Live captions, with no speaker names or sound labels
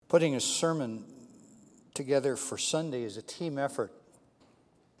Putting a sermon together for Sunday is a team effort.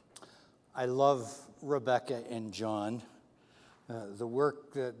 I love Rebecca and John. The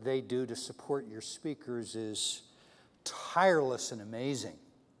work that they do to support your speakers is tireless and amazing.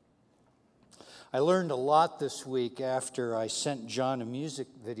 I learned a lot this week after I sent John a music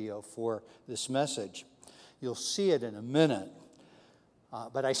video for this message. You'll see it in a minute.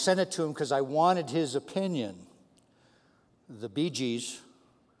 But I sent it to him because I wanted his opinion. The Bee Gees,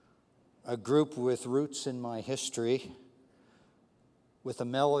 a group with roots in my history, with a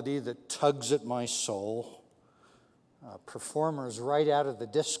melody that tugs at my soul, performers right out of the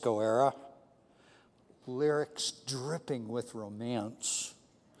disco era, lyrics dripping with romance.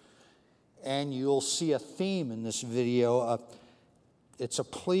 And you'll see a theme in this video. It's a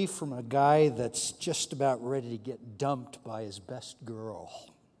plea from a guy that's just about ready to get dumped by his best girl.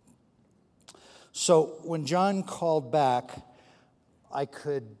 So when John called back, I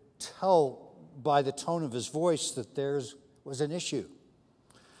could tell by the tone of his voice that there was an issue.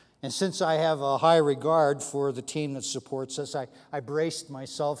 And since I have a high regard for the team that supports us, I braced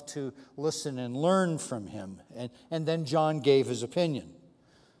myself to listen and learn from him. And then John gave his opinion.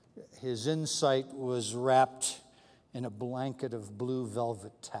 His insight was wrapped in a blanket of blue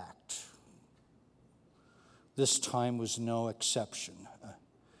velvet tact. This time was no exception.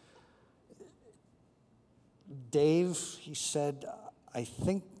 Dave, he said, I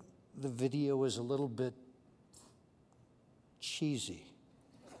think the video is a little bit cheesy.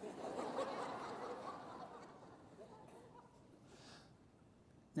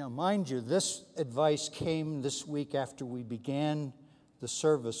 Now, mind you, this advice came this week after we began the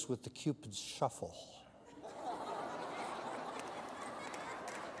service with the Cupid's Shuffle.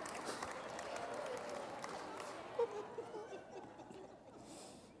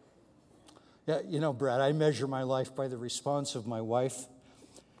 Yeah, you know, Brad, I measure my life by the response of my wife.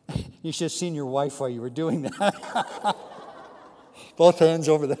 You should have seen your wife while you were doing that. Both hands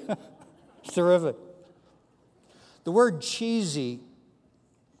over there. Terrific. The word cheesy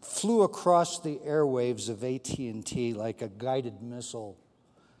flew across the airwaves of AT&T like a guided missile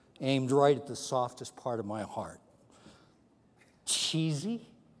aimed right at the softest part of my heart. Cheesy?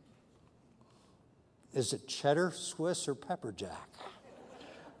 Is it cheddar, Swiss, or pepper jack?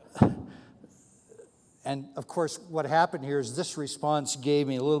 And, of course, what happened here is this response gave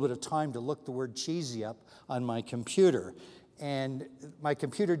me a little bit of time to look the word cheesy up on my computer. And my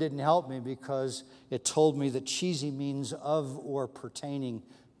computer didn't help me because it told me that cheesy means of or pertaining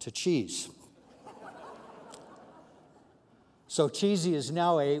to cheese. So cheesy is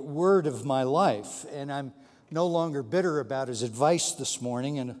now a word of my life, and I'm no longer bitter about his advice this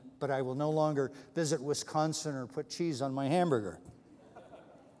morning, but I will no longer visit Wisconsin or put cheese on my hamburger.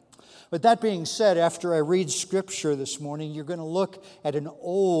 But that being said, after I read Scripture this morning, you're going to look at an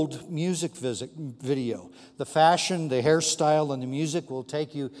old music video. The fashion, the hairstyle, and the music will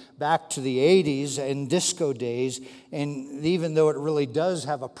take you back to the 80s and disco days, and even though it really does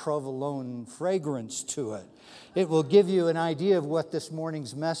have a provolone fragrance to it, it will give you an idea of what this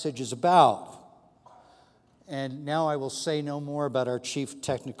morning's message is about. And now I will say no more about our Chief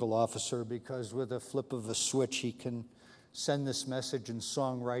Technical Officer, because with a flip of a switch, he can send this message and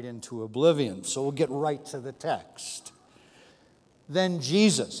song right into oblivion. So we'll get right to the text. Then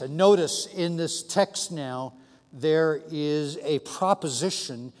Jesus. And notice in this text now, there is a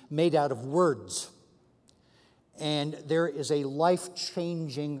proposition made out of words. And there is a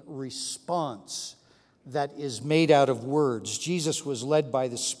life-changing response that is made out of words. Jesus was led by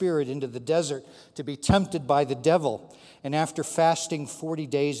the Spirit into the desert to be tempted by the devil. And after fasting 40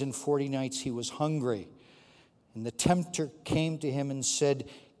 days and 40 nights, he was hungry. And the tempter came to him and said,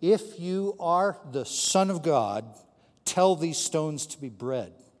 "If you are the Son of God, tell these stones to be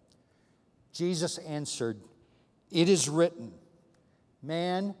bread." Jesus answered, "It is written,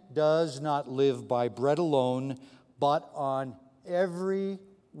 man does not live by bread alone, but on every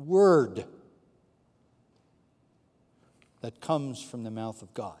word that comes from the mouth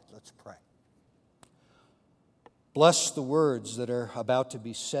of God." Let's pray. Bless the words that are about to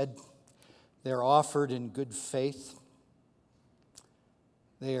be said. They're offered in good faith.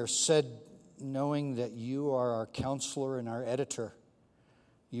 They are said knowing that you are our counselor and our editor.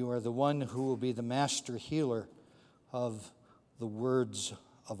 You are the one who will be the master healer of the words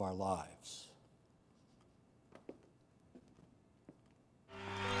of our lives.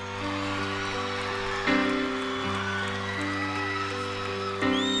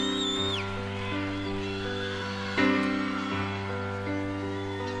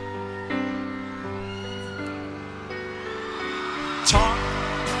 Taught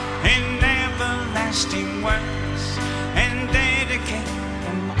in everlasting words and dedicate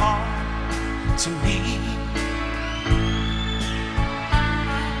them all to me.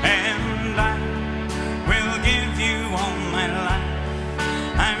 And I will give you all my life.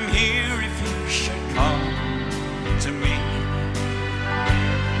 I'm here if you should call to me.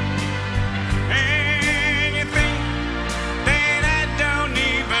 Anything that I don't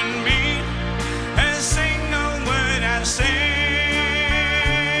even mean, a single word I say,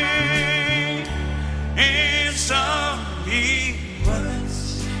 it's only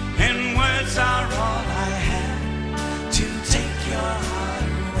words, and words are all I have to take your heart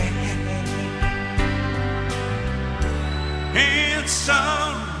away. It's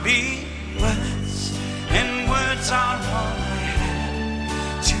only words, and words are all I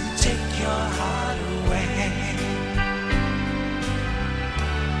have to take your heart away.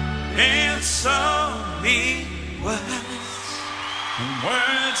 It's only words, and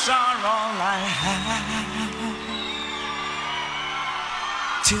words are all I have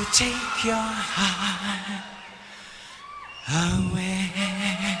to take your heart away.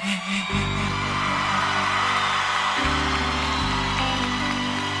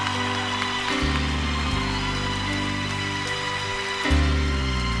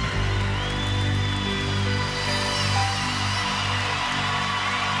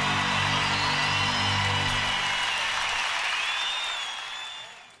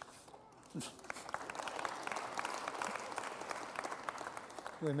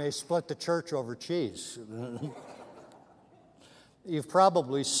 We may split the church over cheese. You've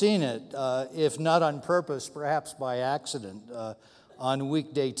probably seen it, if not on purpose, perhaps by accident, on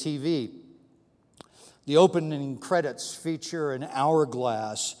weekday TV. The opening credits feature an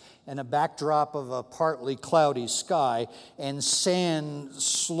hourglass and a backdrop of a partly cloudy sky and sand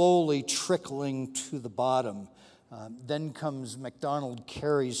slowly trickling to the bottom. Then comes MacDonald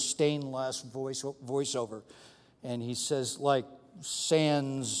Carey's stained glass voiceover, and he says, like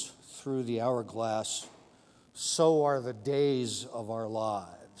sands through the hourglass, so are the days of our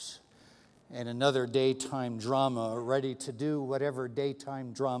lives. And another daytime drama, ready to do whatever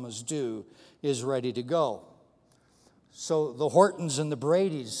daytime dramas do, is ready to go. So the Hortons and the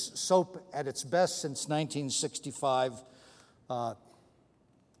Bradys, soap at its best since 1965.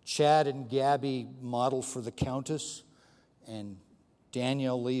 Chad and Gabby model for the Countess, and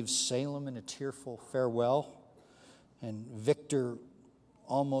Danielle leaves Salem in a tearful farewell. And Victor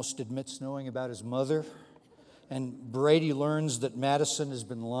almost admits knowing about his mother. And Brady learns that Madison has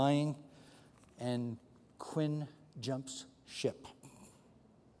been lying. And Quinn jumps ship.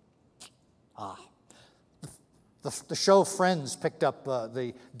 The show Friends picked up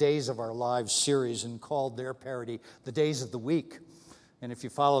the Days of Our Lives series and called their parody The Days of the Week. And if you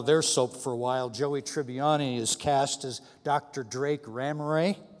follow their soap for a while, Joey Tribbiani is cast as Dr. Drake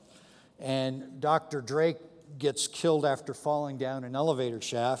Ramoray. And Dr. Drake gets killed after falling down an elevator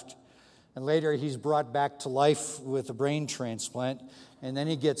shaft, and later he's brought back to life with a brain transplant, and then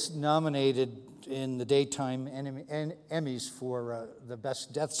he gets nominated in the daytime Emmys for the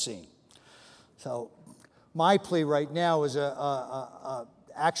best death scene. So my plea right now is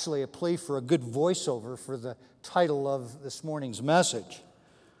actually a plea for a good voiceover for the title of this morning's message.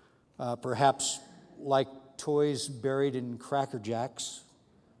 Perhaps like toys buried in Cracker Jacks,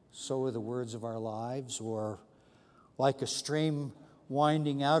 so are the words of our lives, or like a stream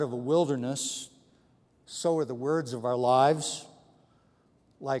winding out of a wilderness, so are the words of our lives.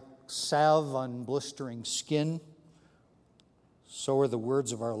 Like salve on blistering skin, so are the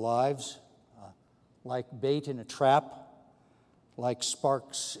words of our lives. Like bait in a trap, like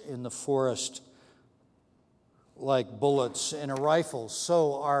sparks in the forest, like bullets in a rifle,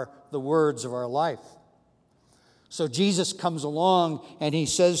 so are the words of our life. So Jesus comes along and he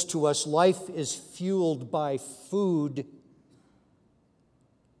says to us, life is fueled by food.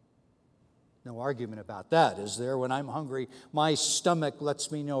 No argument about that, is there? When I'm hungry, my stomach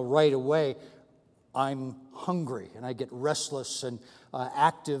lets me know right away I'm hungry, and I get restless and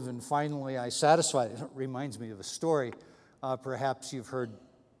active, and finally I satisfy. It reminds me of a story. Perhaps you've heard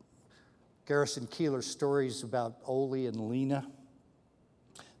Garrison Keillor's stories about Ole and Lena.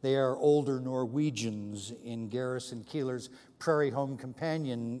 They are older Norwegians in Garrison Keillor's Prairie Home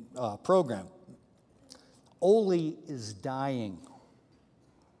Companion program. Ole is dying.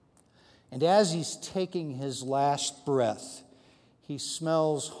 And as he's taking his last breath, he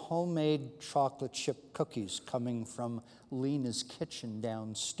smells homemade chocolate chip cookies coming from Lena's kitchen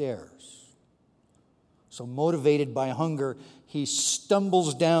downstairs. So motivated by hunger, he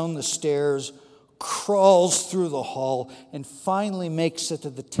stumbles down the stairs, crawls through the hall, and finally makes it to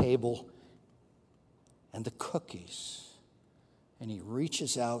the table and the cookies. And he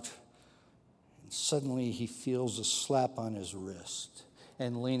reaches out, and suddenly he feels a slap on his wrist.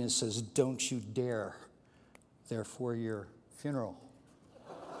 And Lena says, "Don't you dare. They're for your funeral."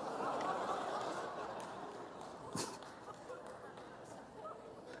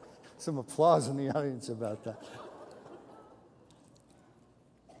 Some applause in the audience about that.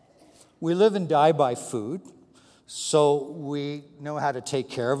 We live and die by food, so we know how to take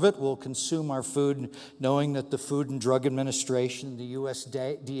care of it. We'll consume our food knowing that the Food and Drug Administration, the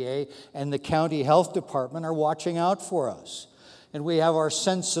USDA, and the county health department are watching out for us. And we have our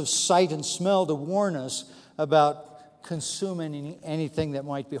sense of sight and smell to warn us about consuming anything that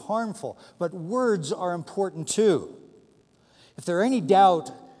might be harmful. But words are important too. If there are any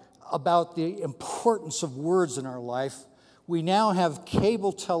doubt about the importance of words in our life, we now have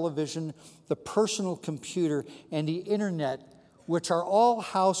cable television, the personal computer, and the internet, which are all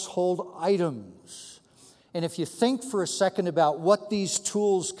household items. And if you think for a second about what these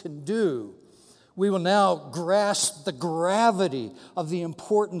tools can do, we will now grasp the gravity of the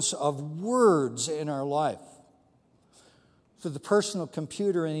importance of words in our life. Through the personal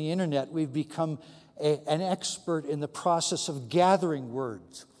computer and the internet, we've become an expert in the process of gathering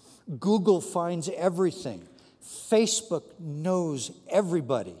words. Google finds everything. Facebook knows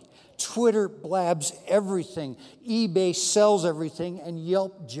everybody. Twitter blabs everything. eBay sells everything. And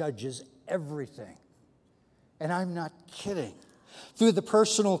Yelp judges everything. And I'm not kidding. Through the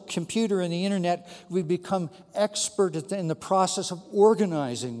personal computer and the internet, we've become expert in the process of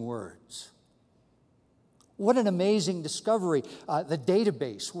organizing words. What an amazing discovery. The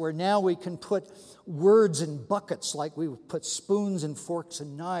database, where now we can put words in buckets like we would put spoons and forks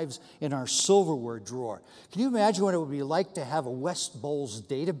and knives in our silverware drawer. Can you imagine what it would be like to have a West Bowls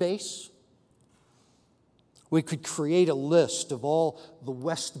database? We could create a list of all the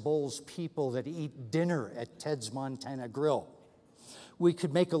West Bowls people that eat dinner at Ted's Montana Grill. We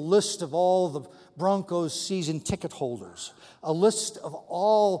could make a list of all the Broncos season ticket holders, a list of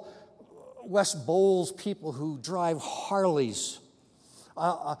all West Bowls people who drive Harleys,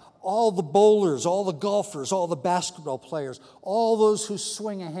 all the bowlers, all the golfers, all the basketball players, all those who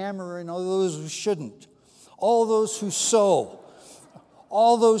swing a hammer and all those who shouldn't, all those who sew,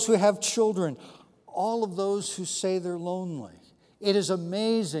 all those who have children, all of those who say they're lonely. It is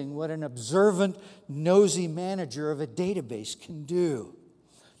amazing what an observant, nosy manager of a database can do.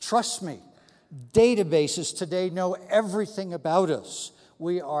 Trust me, databases today know everything about us.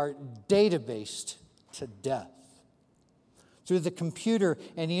 We are databased to death. Through the computer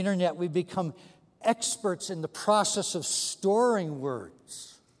and the internet, we become experts in the process of storing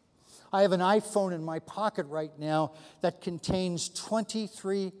words. I have an iPhone in my pocket right now that contains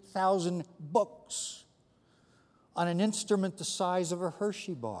 23,000 books on an instrument the size of a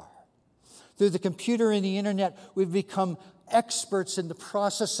Hershey bar. Through the computer and the internet, we've become experts in the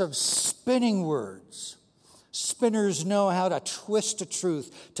process of spinning words. Spinners know how to twist a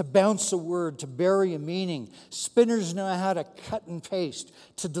truth, to bounce a word, to bury a meaning. Spinners know how to cut and paste,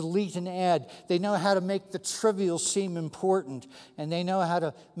 to delete and add. They know how to make the trivial seem important, and they know how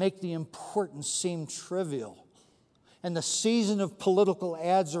to make the important seem trivial. And the season of political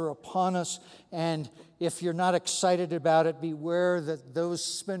ads are upon us, and if you're not excited about it, beware that those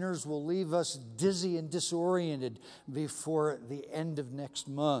spinners will leave us dizzy and disoriented before the end of next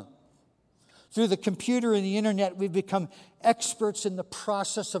month. Through the computer and the internet, we've become experts in the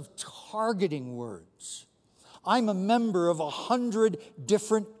process of targeting words. I'm a member of 100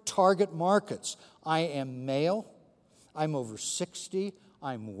 different target markets. I am male. I'm over 60.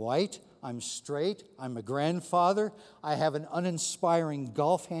 I'm white. I'm straight. I'm a grandfather. I have an uninspiring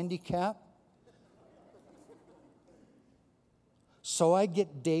golf handicap. So I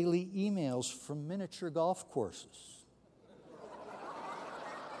get daily emails from miniature golf courses.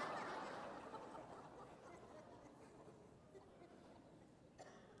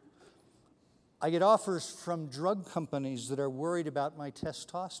 I get offers from drug companies that are worried about my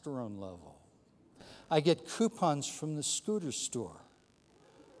testosterone level. I get coupons from the scooter store.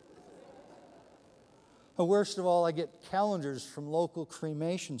 But worst of all, I get calendars from local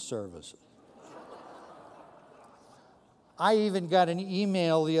cremation services. I even got an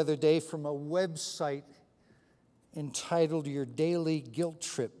email the other day from a website entitled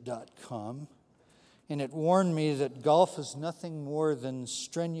YourDailyGuiltTrip.com, and it warned me that golf is nothing more than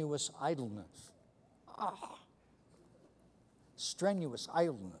strenuous idleness. Strenuous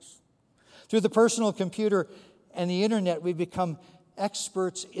idleness. Through the personal computer and the internet, we become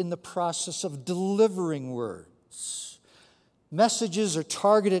experts in the process of delivering words. Messages are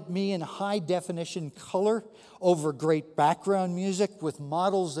targeted at me in high-definition color over great background music with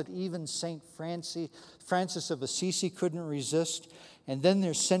models that even St. Francis of Assisi couldn't resist. And then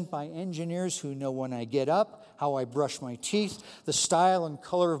they're sent by engineers who know when I get up, how I brush my teeth, the style and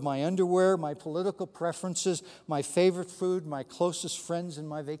color of my underwear, my political preferences, my favorite food, my closest friends, and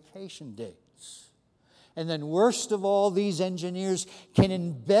my vacation dates. And then worst of all, these engineers can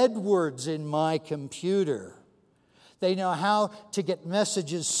embed words in my computer. They know how to get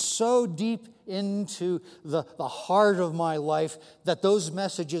messages so deep into the heart of my life that those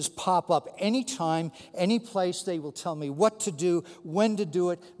messages pop up anytime, any place. They will tell me what to do, when to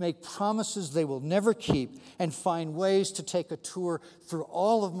do it, make promises they will never keep, and find ways to take a tour through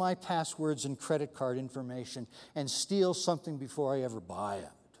all of my passwords and credit card information and steal something before I ever buy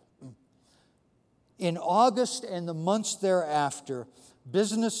it. In August and the months thereafter,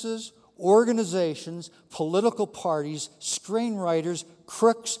 businesses, organizations, political parties, screenwriters,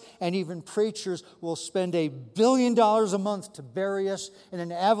 crooks, and even preachers will spend $1 billion a month to bury us in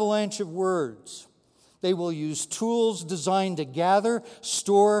an avalanche of words. They will use tools designed to gather,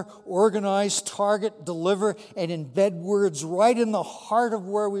 store, organize, target, deliver, and embed words right in the heart of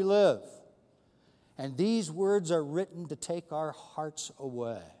where we live. And these words are written to take our hearts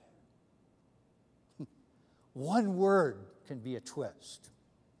away. One word can be a twist.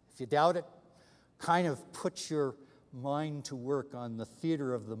 If you doubt it, kind of put your mind to work on the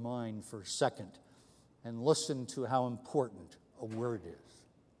theater of the mind for a second and listen to how important a word is.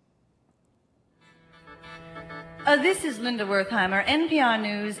 This is Linda Wertheimer, NPR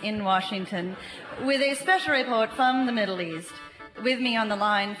News in Washington, with a special report from the Middle East. With me on the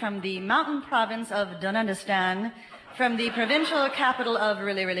line from the mountain province of Donandistan, from the provincial capital of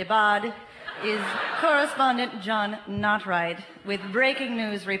Rilibad, is correspondent John Notright with breaking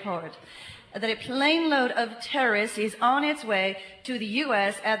news report that a plane load of terrorists is on its way to the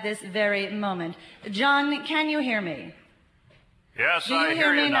U.S. at this very moment. John, can you hear me? Yes, Do you I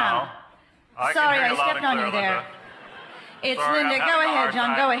hear me now? Sorry, I stepped on you there. It's Sorry, Linda. I'm Go having a ahead, hard John.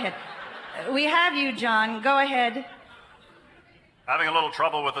 time. Go ahead. We have you, John. Go ahead. Having a little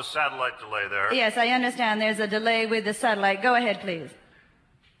trouble with the satellite delay there. Yes, I understand there's a delay with the satellite. Go ahead, please.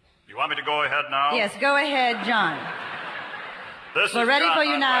 You want me to go ahead now? Yes, go ahead, John. This We're is ready John for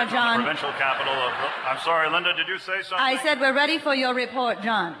you now, Notright from John. the provincial capital of... I'm sorry, Linda, did you say something? I said we're ready for your report,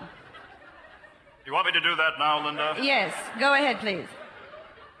 John. You want me to do that now, Linda? Yes, go ahead, please.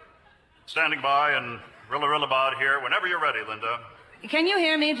 Standing by and Rilibad here. Whenever you're ready, Linda. Can you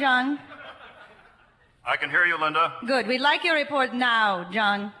hear me, John? I can hear you, Linda. Good. We'd like your report now,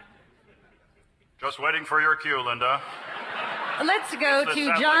 John. Just waiting for your cue, Linda. Let's go This to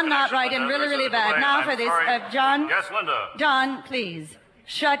satellite John connection, Notright and Linda. really, There's a really bad. delay. Now I'm for this, sorry. John. Yes, Linda. John, please,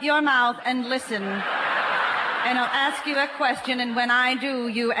 shut your mouth and listen. And I'll ask you a question, and when I do,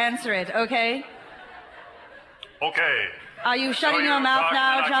 you answer it, okay? Okay. Are you So shutting you your mouth talk,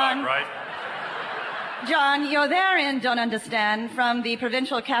 now, then I John? talk, right? John, you're there in Donandistan from the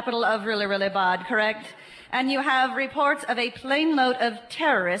provincial capital of Rilibad, correct? And you have reports of a plane load of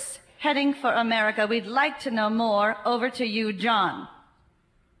terrorists heading for America. We'd like to know more. Over to you, John.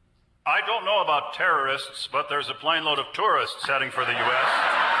 I don't know about terrorists, but there's a plane load of tourists heading for the U.S.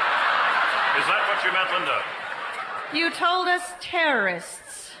 Is that what you meant, Linda? You told us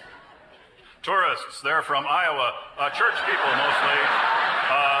terrorists. Tourists. They're from Iowa. Church people, mostly.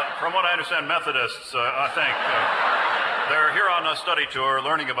 From what I understand, Methodists, I think. They're here on a study tour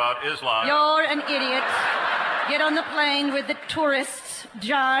learning about Islam. You're an idiot. Get on the plane with the tourists,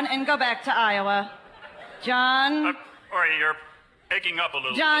 John, and go back to Iowa. John? Sorry, you're picking up a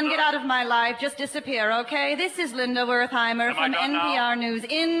little. John, Linda. get out of my life. Just disappear, okay? This is Linda Wertheimer Am I from done NPR now? News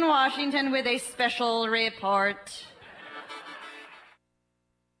in Washington with a special report.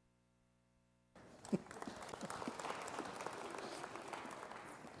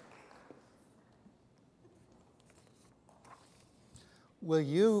 Will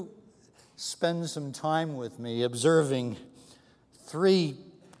you spend some time with me observing 3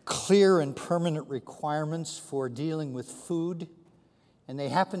 clear and permanent requirements for dealing with food? And they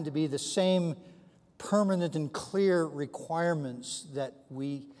happen to be the same permanent and clear requirements that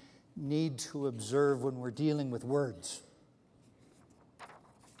we need to observe when we're dealing with words.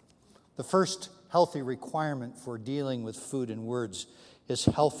 The first healthy requirement for dealing with food and words is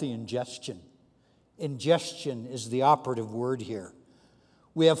healthy ingestion. Ingestion is the operative word here.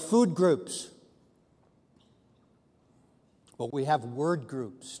 We have food groups, but we have word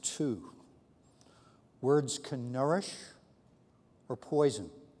groups too. Words can nourish or poison.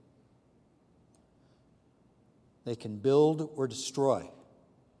 They can build or destroy.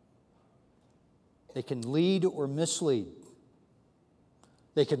 They can lead or mislead.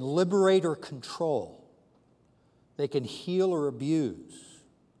 They can liberate or control. They can heal or abuse.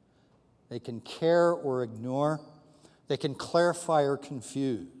 They can care or ignore. They can clarify or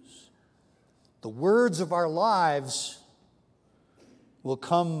confuse. The words of our lives will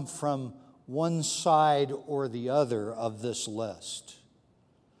come from one side or the other of this list.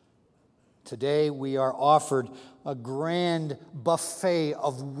 Today we are offered a grand buffet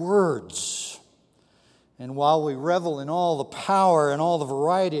of words. And while we revel in all the power and all the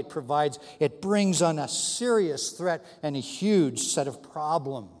variety it provides, it brings on a serious threat and a huge set of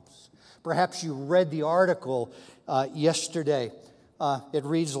problems. Perhaps you read the article yesterday. It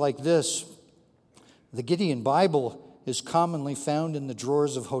reads like this: the Gideon Bible is commonly found in the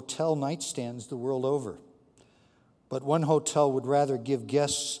drawers of hotel nightstands the world over. But one hotel would rather give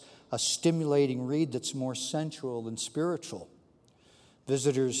guests a stimulating read that's more sensual and spiritual.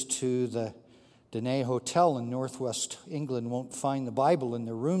 Visitors to the Danae Hotel in northwest England won't find the Bible in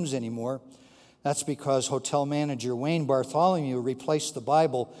their rooms anymore. That's because hotel manager Wayne Bartholomew replaced the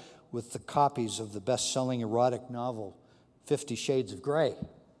Bible with the copies of the best-selling erotic novel 50 Shades of Grey.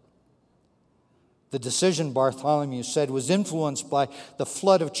 The decision, Bartholomew said, was influenced by the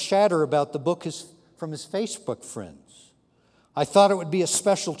flood of chatter about the book from his Facebook friends. I thought it would be a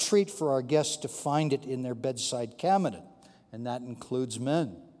special treat for our guests to find it in their bedside cabinet, and that includes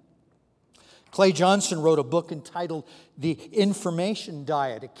men. Clay Johnson wrote a book entitled The Information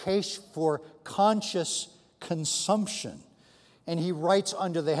Diet, a case for conscious consumption. And he writes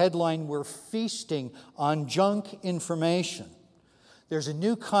under the headline, "We're feasting on junk information." There's a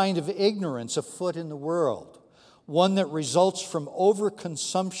new kind of ignorance afoot in the world, one that results from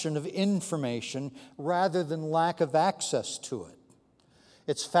overconsumption of information rather than lack of access to it.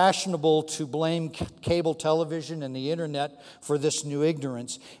 It's fashionable to blame cable television and the internet for this new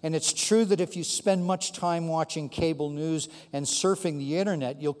ignorance. And it's true that if you spend much time watching cable news and surfing the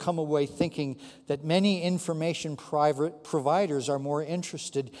internet, you'll come away thinking that many information providers are more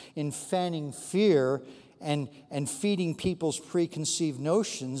interested in fanning fear and feeding people's preconceived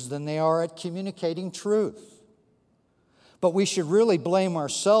notions than they are at communicating truth. But we should really blame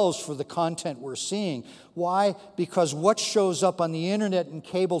ourselves for the content we're seeing. Why? Because what shows up on the internet and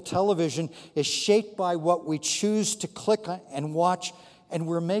cable television is shaped by what we choose to click on and watch, and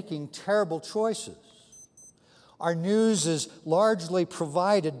we're making terrible choices. Our news is largely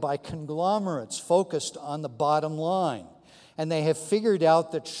provided by conglomerates focused on the bottom line, and they have figured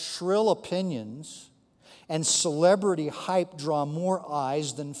out that shrill opinions and celebrity hype draw more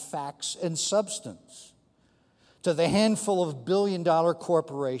eyes than facts and substance. To the handful of billion-dollar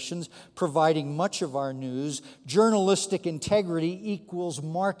corporations providing much of our news, journalistic integrity equals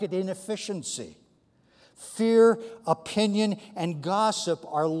market inefficiency. Fear, opinion, and gossip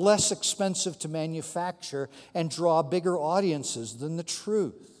are less expensive to manufacture and draw bigger audiences than the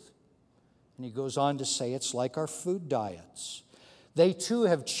truth. And he goes on to say it's like our food diets. They too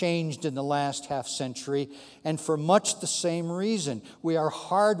have changed in the last half century, and for much the same reason. We are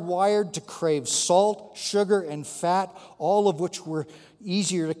hardwired to crave salt, sugar, and fat, all of which were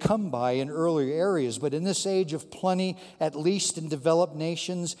easier to come by in earlier areas. But in this age of plenty, at least in developed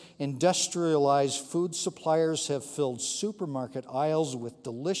nations, industrialized food suppliers have filled supermarket aisles with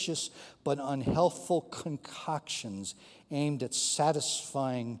delicious but unhealthful concoctions aimed at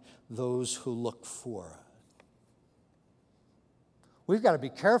satisfying those who look for it. We've got to be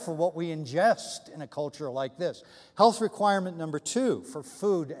careful what we ingest in a culture like this. Health requirement number 2 for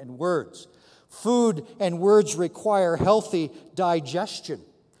food and words. Food and words require healthy digestion.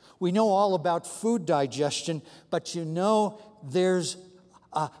 We know all about food digestion, but you know there's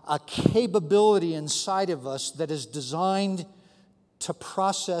a capability inside of us that is designed to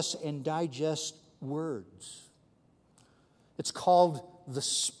process and digest words. It's called the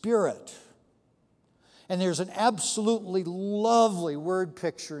Spirit. And there's an absolutely lovely word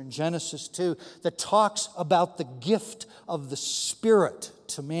picture in Genesis 2 that talks about the gift of the Spirit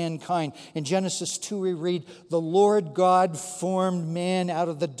to mankind. In Genesis 2 we read, "The Lord God formed man out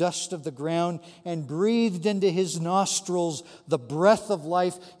of the dust of the ground and breathed into his nostrils the breath of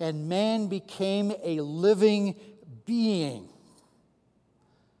life, and man became a living being."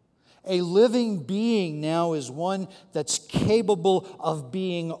 A living being now is one that's capable of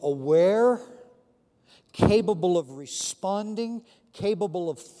being aware, capable of responding, capable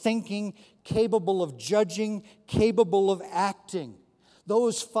of thinking, capable of judging, capable of acting.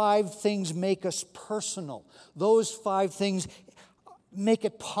 Those 5 things make us personal. Those 5 things make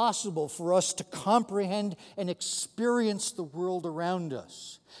it possible for us to comprehend and experience the world around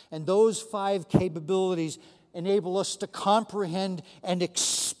us. And those 5 capabilities enable us to comprehend and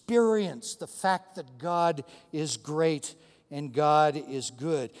experience the fact that God is great and God is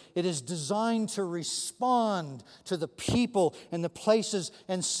good. It is designed to respond to the people and the places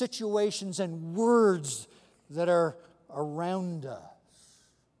and situations and words that are around us.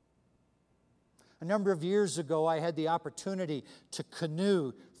 A number of years ago, I had the opportunity to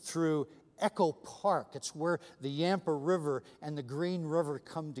canoe through Echo Park. It's where the Yampa River and the Green River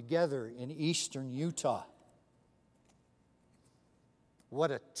come together in eastern Utah. What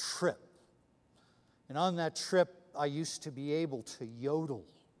a trip. And on that trip, I used to be able to yodel.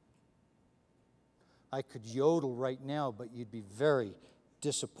 I could yodel right now, but you'd be very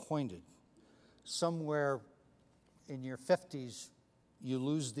disappointed. Somewhere in your 50s, you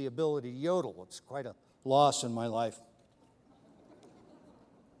lose the ability to yodel. It's quite a loss in my life.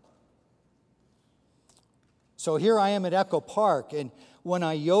 So here I am at Echo Park, and when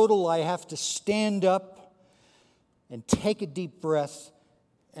I yodel, I have to stand up and take a deep breath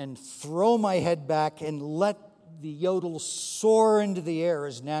and throw my head back and let the yodel soar into the air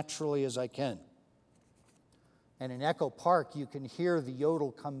as naturally as I can. And in Echo Park, you can hear the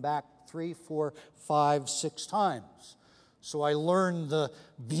yodel come back 3, 4, 5, 6 times. So I learned the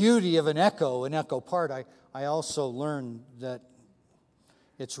beauty of an echo in Echo Park. I also learned that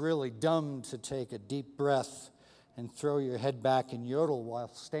it's really dumb to take a deep breath and throw your head back and yodel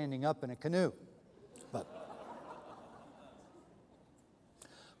while standing up in a canoe. But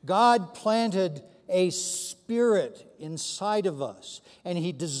God planted a spirit inside of us, and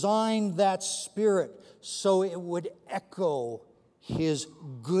He designed that spirit so it would echo His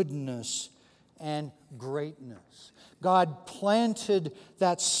goodness and greatness. God planted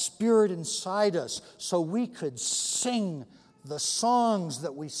that spirit inside us so we could sing the songs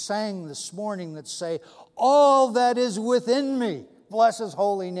that we sang this morning that say, "All that is within me, bless His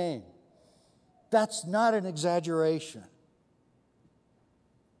holy name." That's not an exaggeration.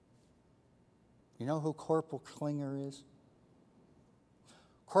 You know who Corporal Klinger is?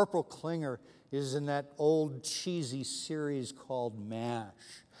 Corporal Klinger is in that old cheesy series called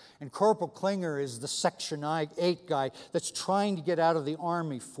MASH. And Corporal Klinger is the Section 8 guy that's trying to get out of the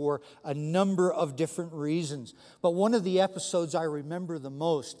Army for a number of different reasons. But one of the episodes I remember the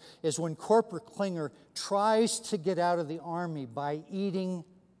most is when Corporal Klinger tries to get out of the Army by eating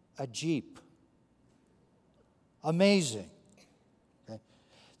a Jeep. Amazing. Okay.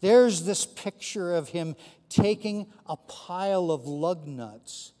 There's this picture of him taking a pile of lug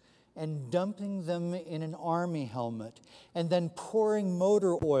nuts and dumping them in an army helmet, and then pouring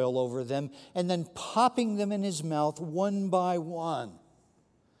motor oil over them, and then popping them in his mouth one by one.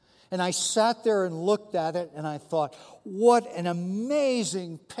 And I sat there and looked at it, and I thought, what an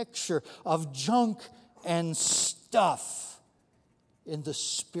amazing picture of junk and stuff in the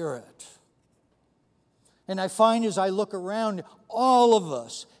Spirit. And I find as I look around, all of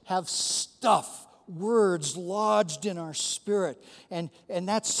us have stuff, words lodged in our spirit, and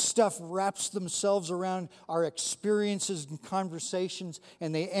that stuff wraps themselves around our experiences and conversations,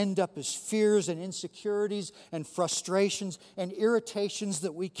 and they end up as fears and insecurities and frustrations and irritations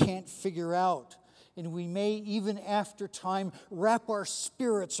that we can't figure out. And we may, even after time, wrap our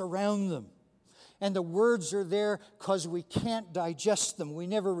spirits around them. And the words are there because we can't digest them. We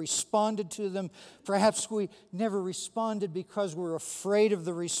never responded to them. Perhaps we never responded because we're afraid of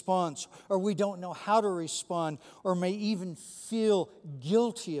the response, or we don't know how to respond, or may even feel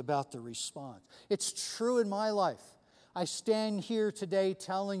guilty about the response. It's true in my life. I stand here today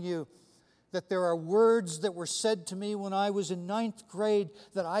telling you that there are words that were said to me when I was in 9th grade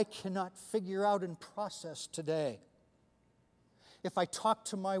that I cannot figure out and process today. If I talk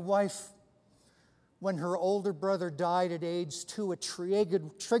to my wife when her older brother died at age 2, it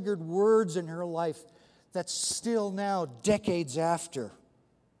triggered words in her life that still now, decades after,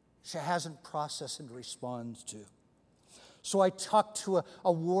 she hasn't processed and responds to. So I talked to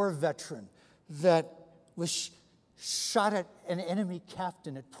a war veteran that was shot at an enemy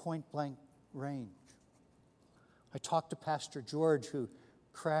captain at point-blank range. I talked to Pastor George, who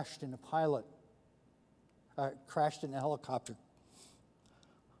crashed in a helicopter.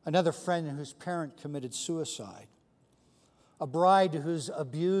 Another friend whose parent committed suicide. A bride who's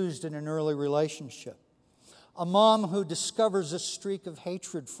abused in an early relationship. A mom who discovers a streak of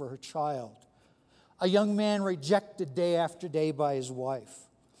hatred for her child. A young man rejected day after day by his wife.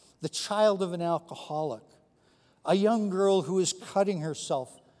 The child of an alcoholic. A young girl who is cutting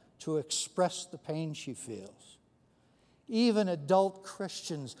herself to express the pain she feels. Even adult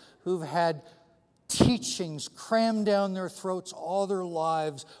Christians who've had teachings crammed down their throats all their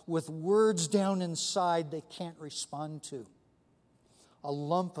lives with words down inside they can't respond to. A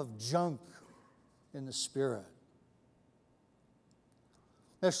lump of junk in the spirit.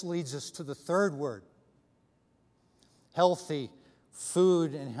 This leads us to the third word. Healthy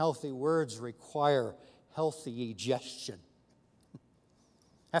food and healthy words require healthy egestion.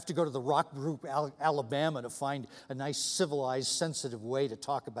 I have to go to the rock group Alabama to find a nice, civilized, sensitive way to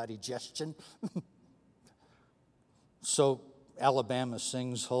talk about egestion. So Alabama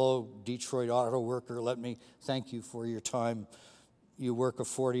sings, "Hello, Detroit auto worker, let me thank you for your time. You work a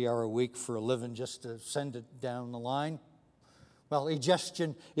 40-hour week for a living just to send it down the line." Well,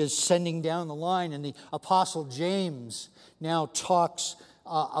 egestion is sending down the line, and the Apostle James now talks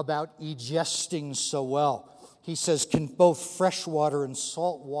about egesting so well. He says, "Can both fresh water and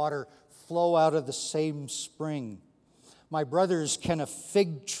salt water flow out of the same spring? My brothers, can a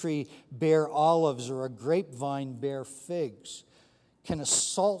fig tree bear olives or a grapevine bear figs? Can a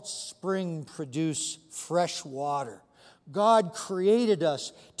salt spring produce fresh water?" God created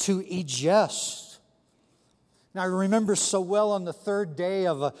us to egest. Now, I remember so well on the third day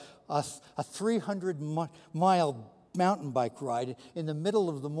of a 300-mile mountain bike ride, in the middle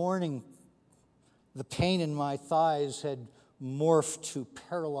of the morning, the pain in my thighs had morphed to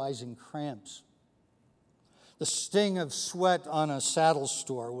paralyzing cramps. The sting of sweat on a saddle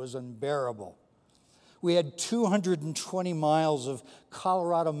store was unbearable. We had 220 miles of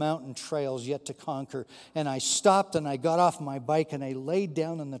Colorado mountain trails yet to conquer, and I stopped and I got off my bike and I laid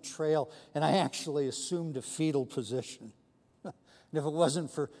down on the trail, and I actually assumed a fetal position. And if it wasn't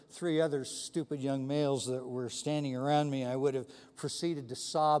for 3 other stupid young males that were standing around me, I would have proceeded to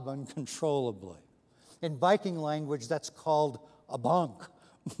sob uncontrollably. In biking language, that's called a bunk.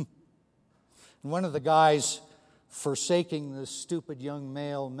 And one of the guys, forsaking the stupid young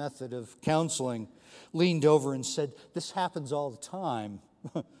male method of counseling, leaned over and said, "This happens all the time.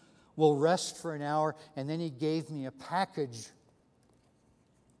 We'll rest for an hour." And then he gave me a package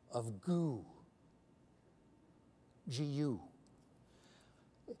of goo. G-U.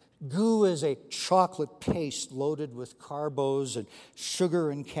 Goo is a chocolate paste loaded with carbos and sugar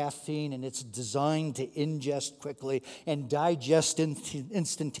and caffeine, and it's designed to ingest quickly and digest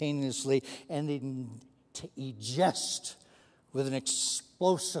instantaneously, and then to egest with an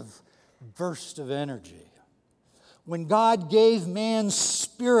explosive burst of energy. When God gave man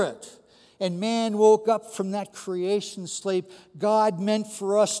spirit and man woke up from that creation sleep, God meant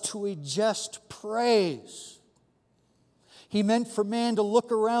for us to egest praise. He meant for man to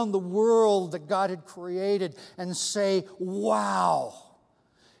look around the world that God had created and say, "Wow."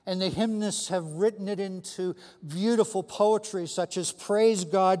 And the hymnists have written it into beautiful poetry such as, "Praise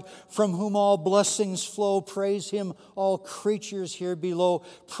God from whom all blessings flow. Praise Him, all creatures here below.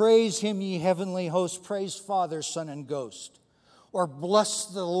 Praise Him, ye heavenly hosts. Praise Father, Son, and Ghost." Or, "Bless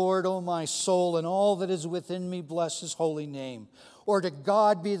the Lord, O my soul, and all that is within me, bless His holy name." Or, "To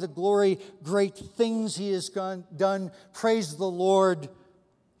God be the glory, great things He has done. Praise the Lord.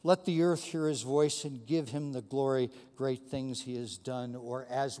 Let the earth hear His voice and give Him the glory, great things He has done." Or,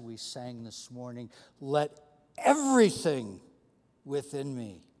 as we sang this morning, "Let everything within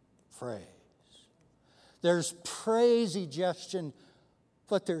me praise." There's praise egestion,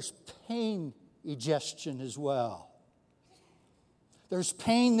 but there's pain egestion as well. There's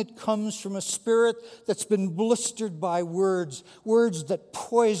pain that comes from a spirit that's been blistered by words that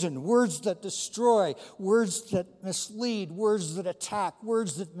poison, words that destroy, words that mislead, words that attack,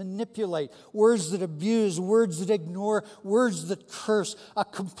 words that manipulate, words that abuse, words that ignore, words that curse, a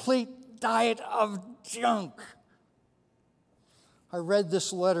complete diet of junk. I read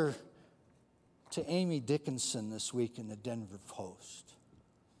this letter to Amy Dickinson this week in the Denver Post.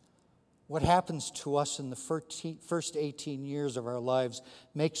 What happens to us in the first 18 years of our lives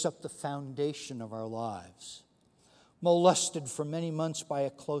makes up the foundation of our lives. Molested for many months by a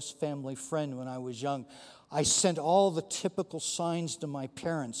close family friend when I was young, I sent all the typical signs to my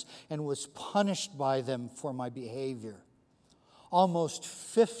parents and was punished by them for my behavior. Almost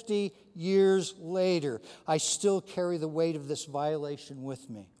 50 years later, I still carry the weight of this violation with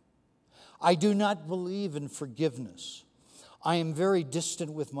me. I do not believe in forgiveness. I am very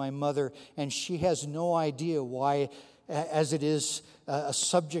distant with my mother, and she has no idea why, as it is a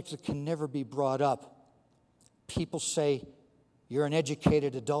subject that can never be brought up. People say, "You're an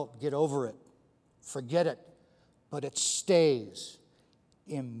educated adult, get over it, forget it," but it stays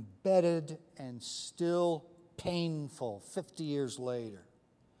embedded and still painful 50 years later.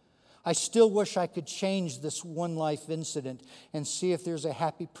 I still wish I could change this one life incident and see if there's a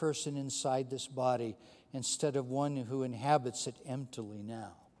happy person inside this body instead of one who inhabits it emptily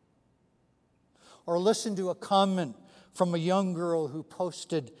now. Or listen to a comment from a young girl who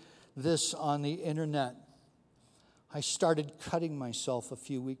posted this on the internet. "I started cutting myself a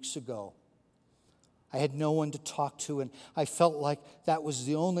few weeks ago. I had no one to talk to, and I felt like that was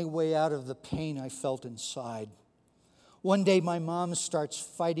the only way out of the pain I felt inside. One day my mom starts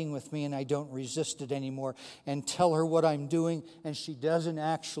fighting with me, and I don't resist it anymore and tell her what I'm doing, and she doesn't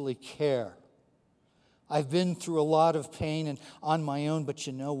actually care. I've been through a lot of pain and on my own, but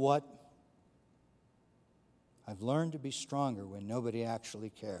you know what? I've learned to be stronger when nobody actually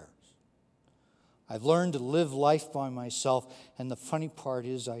cares. I've learned to live life by myself, and the funny part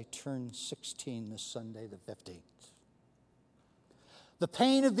is I turn 16 this Sunday, the 15th. The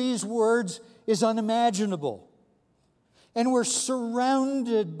pain of these words is unimaginable. And we're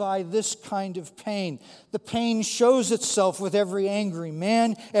surrounded by this kind of pain. The pain shows itself with every angry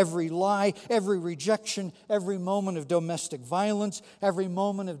man, every lie, every rejection, every moment of domestic violence, every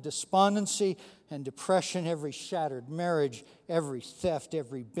moment of despondency and depression, every shattered marriage, every theft,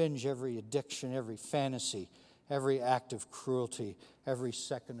 every binge, every addiction, every fantasy, every act of cruelty, every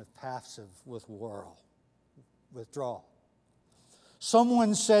second of passive withdrawal.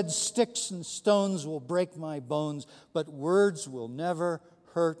 Someone said, "Sticks and stones will break my bones, but words will never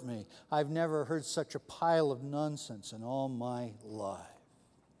hurt me." I've never heard such a pile of nonsense in all my life.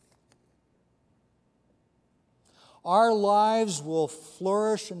 Our lives will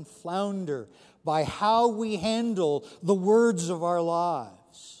flourish and flounder by how we handle the words of our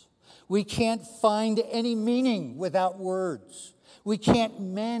lives. We can't find any meaning without words. We can't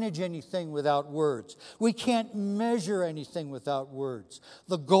manage anything without words. We can't measure anything without words.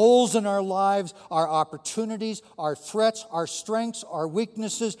 The goals in our lives, our opportunities, our threats, our strengths, our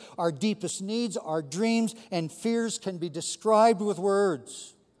weaknesses, our deepest needs, our dreams and fears can be described with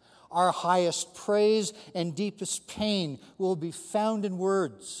words. Our highest praise and deepest pain will be found in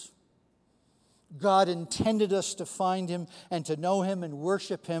words. God intended us to find Him and to know Him and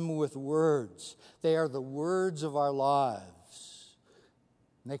worship Him with words. They are the words of our lives.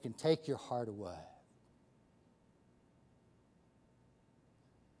 And they can take your heart away.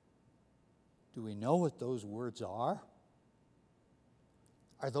 Do we know what those words are?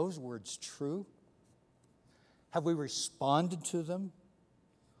 Are those words true? Have we responded to them?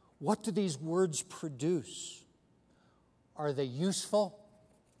 What do these words produce? Are they useful?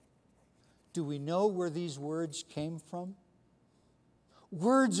 Do we know where these words came from?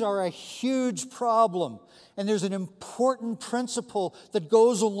 Words are a huge problem, and there's an important principle that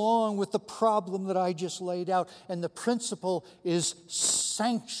goes along with the problem that I just laid out, and the principle is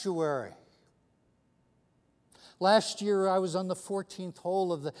sanctuary. Last year, I was on the 14th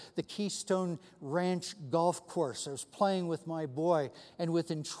hole of the Keystone Ranch golf course. I was playing with my boy, and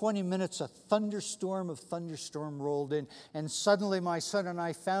within 20 minutes, a thunderstorm rolled in, and suddenly my son and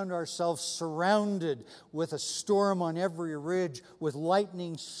I found ourselves surrounded with a storm on every ridge, with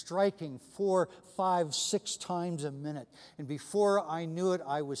lightning striking 4, 5, 6 times a minute. And before I knew it,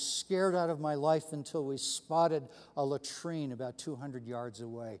 I was scared out of my life until we spotted a latrine about 200 yards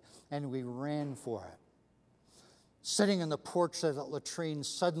away, and we ran for it. Sitting on the porch of that latrine,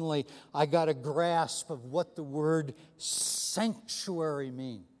 suddenly I got a grasp of what the word sanctuary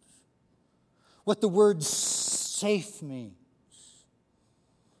means, what the word safe means.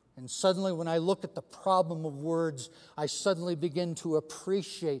 And suddenly, when I look at the problem of words, I suddenly begin to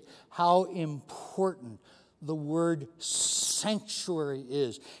appreciate how important the word sanctuary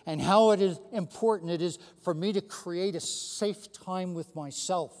is, and how important it is for me to create a safe time with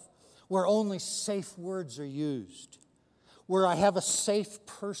myself, where only safe words are used, where I have a safe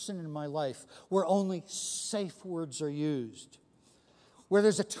person in my life, where only safe words are used, where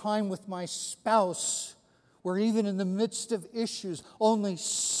there's a time with my spouse, where even in the midst of issues, only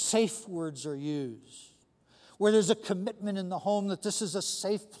safe words are used, where there's a commitment in the home that this is a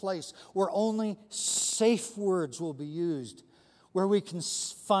safe place, where only safe words will be used, where we can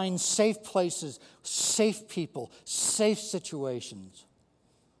find safe places, safe people, safe situations.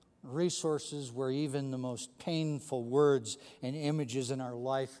 Resources where even the most painful words and images in our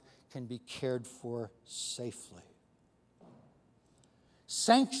life can be cared for safely.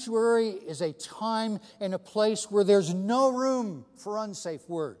 Sanctuary is a time and a place where there's no room for unsafe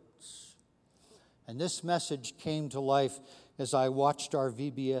words. And this message came to life as I watched our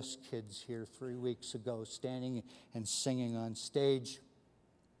VBS kids here 3 weeks ago standing and singing on stage.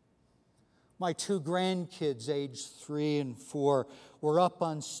 My 2 grandkids, aged 3 and 4, were up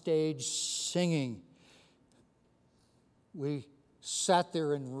on stage singing. We sat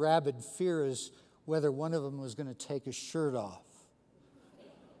there in rabid fear as whether one of them was going to take his shirt off.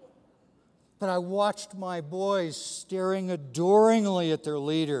 But I watched my boys staring adoringly at their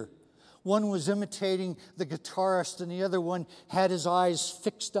leader. One was imitating the guitarist, and the other one had his eyes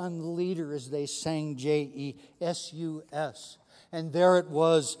fixed on the leader as they sang Jesus. And there it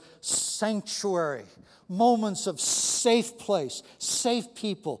was, sanctuary, moments of safe place, safe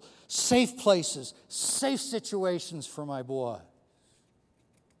people, safe places, safe situations for my boy.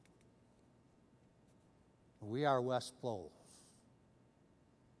 We are West Lowell.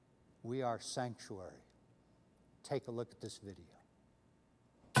 We are sanctuary. Take a look at this video.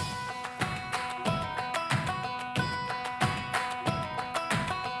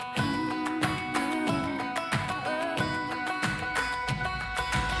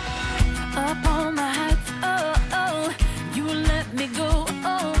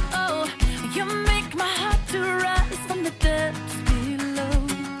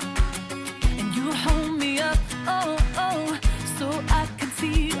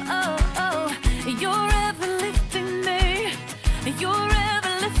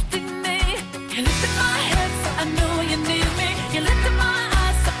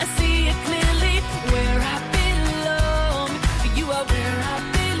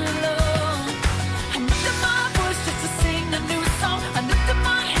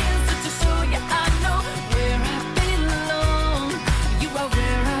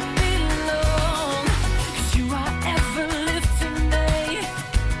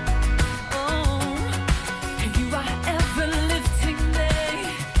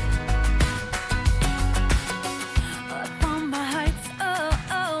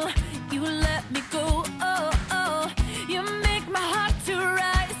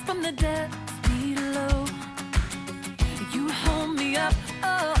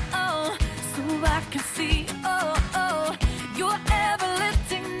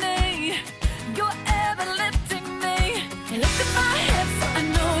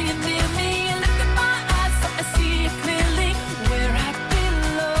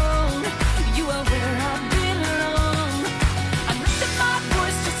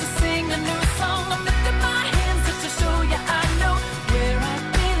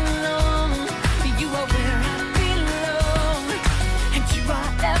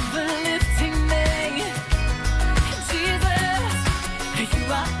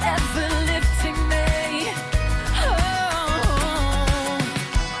 are ever lifting me. Oh,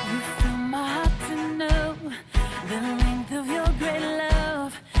 you fill my heart to know the length of your great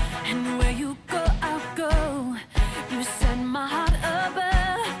love, and where you go, I'll go. You set my heart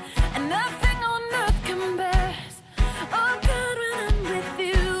above, and nothing on earth compares. Oh God, when I'm with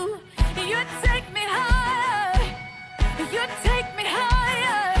you, you take me higher. You take me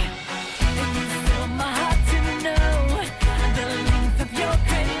higher. And you fill my heart to know the length of your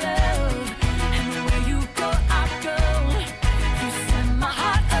great love, and where you go, I'll go. You set my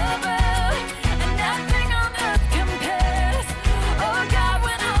heart above, and nothing on earth compares. Oh God,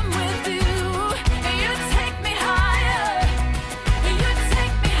 when I'm with you, you take me higher. You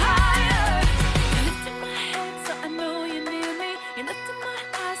take me higher. You lifted my head so I know you're near me. You lifted my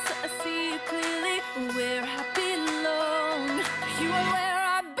eyes so I see you clearly. Where I belong, you are where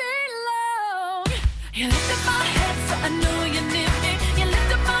I belong. You lifted my head so I know you're near me. You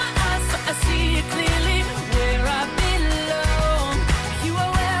lifted my eyes so I see you clearly. Where I belong, you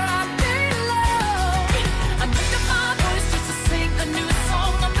are where I belong. I'm lifting my voice just to sing a new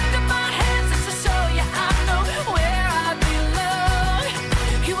song. I'm lifting my hands just to show you I know where I belong.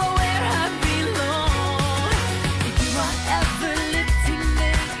 You are where I belong. You are ever lifting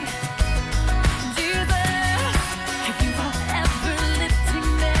me, Jesus. You are ever lifting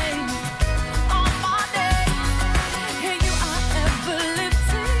me on my days. You are ever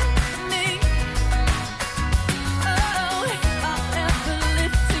lifting me. Oh, you are ever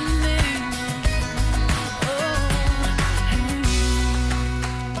lifting me.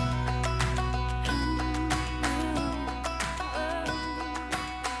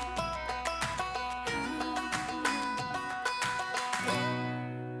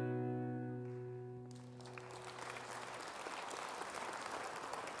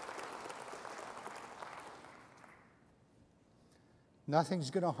 Nothing's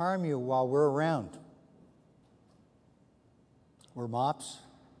going to harm you while we're around. We're MOPS.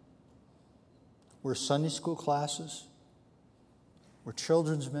 We're Sunday school classes. We're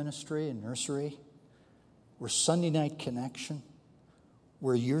children's ministry and nursery. We're Sunday night connection.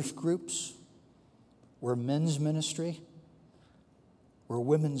 We're youth groups. We're men's ministry. We're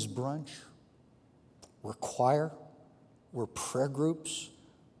women's brunch. We're choir. We're prayer groups.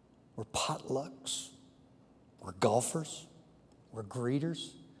 We're potlucks. We're golfers. We're greeters.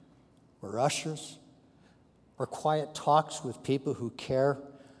 We're ushers. We're quiet talks with people who care.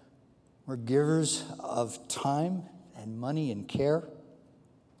 We're givers of time and money and care.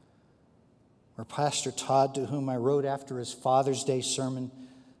 We're Pastor Todd, to whom I wrote after his Father's Day sermon,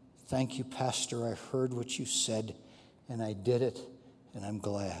 "Thank you, Pastor. I heard what you said, and I did it, and I'm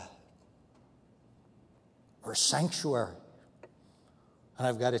glad." We're Sanctuary. And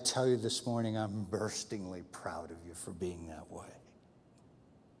I've got to tell you this morning, I'm burstingly proud of you for being that way.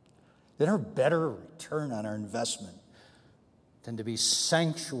 There's no better return on our investment than to be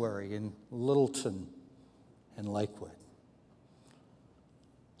Sanctuary in Littleton and Lakewood.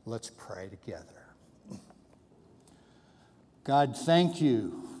 Let's pray together. God, thank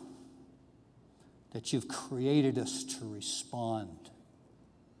you that you've created us to respond.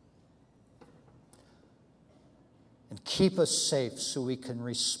 And keep us safe so we can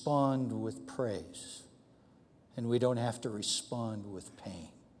respond with praise and we don't have to respond with pain.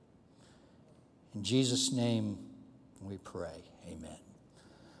 In Jesus' name we pray. Amen.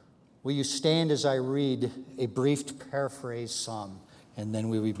 Will you stand as I read a brief paraphrase psalm, and then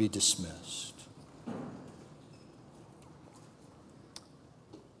we will be dismissed.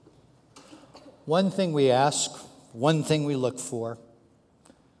 One thing we ask, one thing we look for,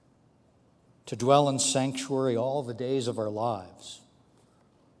 to dwell in sanctuary all the days of our lives.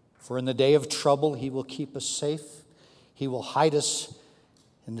 For in the day of trouble, he will keep us safe. He will hide us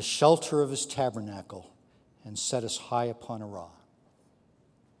in the shelter of his tabernacle and set us high upon a rock.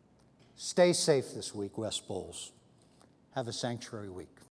 Stay safe this week, West Bowles. Have a sanctuary week.